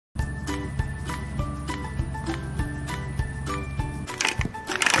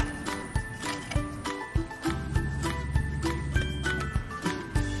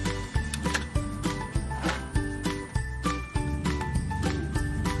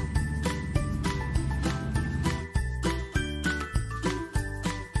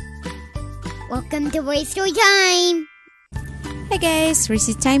Welcome to Voice Story Time! Hi guys,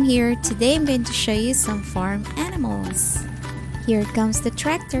 Receipt Time here. Today I'm going to show you some farm animals. Here comes the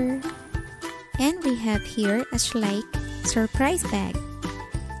tractor. And we have here a Schleich surprise bag.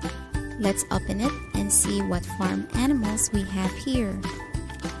 Let's open it and see what farm animals we have here.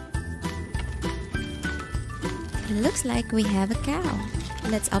 It looks like we have a cow.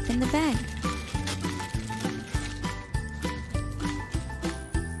 Let's open the bag.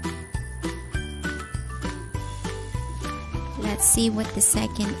 Let's see what the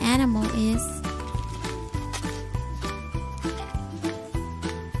second animal is.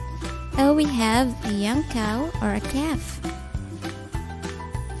 Oh, we have a young cow or a calf.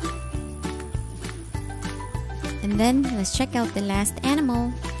 And then let's check out the last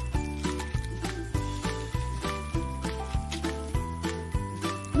animal.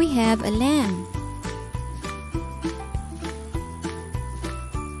 We have a lamb.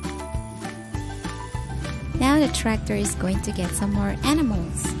 Now the tractor is going to get some more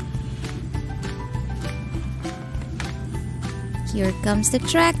animals. Here comes the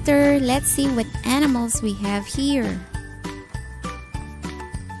tractor. Let's see what animals we have here.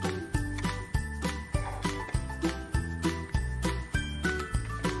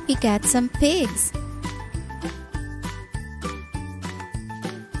 We got some pigs.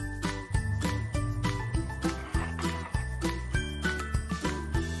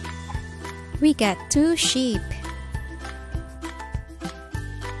 We got 2 sheep.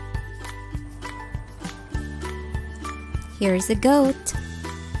 Here's a goat.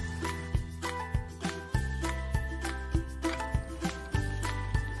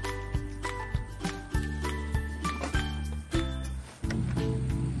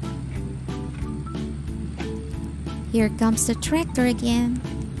 Here comes the tractor again.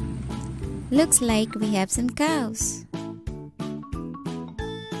 Looks like we have some cows.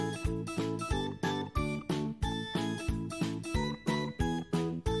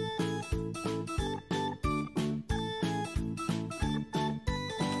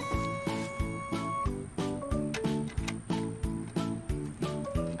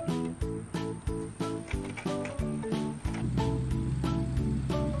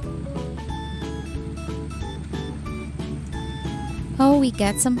 Oh, we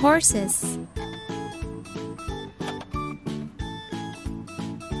got some horses.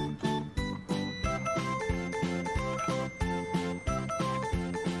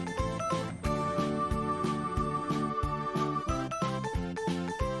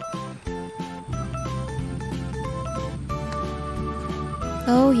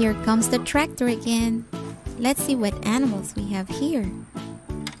 Oh, here comes the tractor again. Let's see what animals we have here.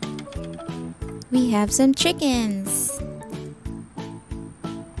 We have some chickens.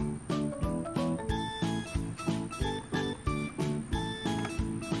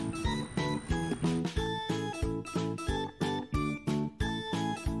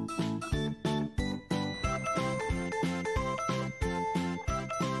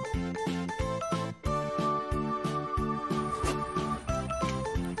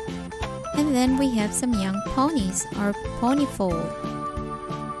 And then we have some young ponies or pony foal.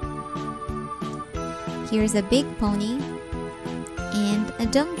 Here's a big pony and a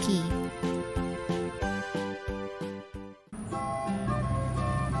donkey.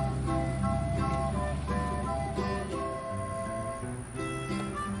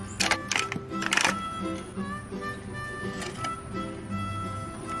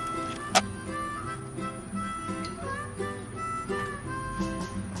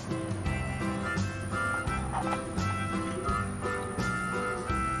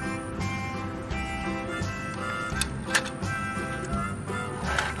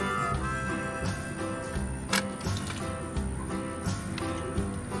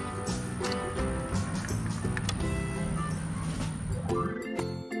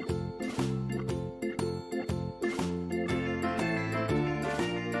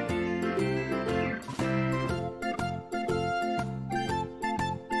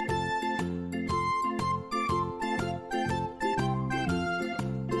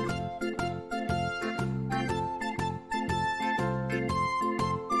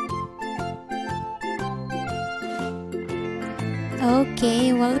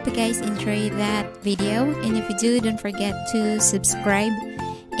 Okay, well, if you guys enjoyed that video, and if you do, don't forget to subscribe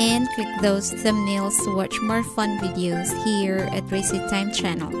and click those thumbnails to watch more fun videos here at Receipt Time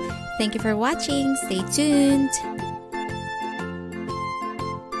channel. Thank you for watching. Stay tuned.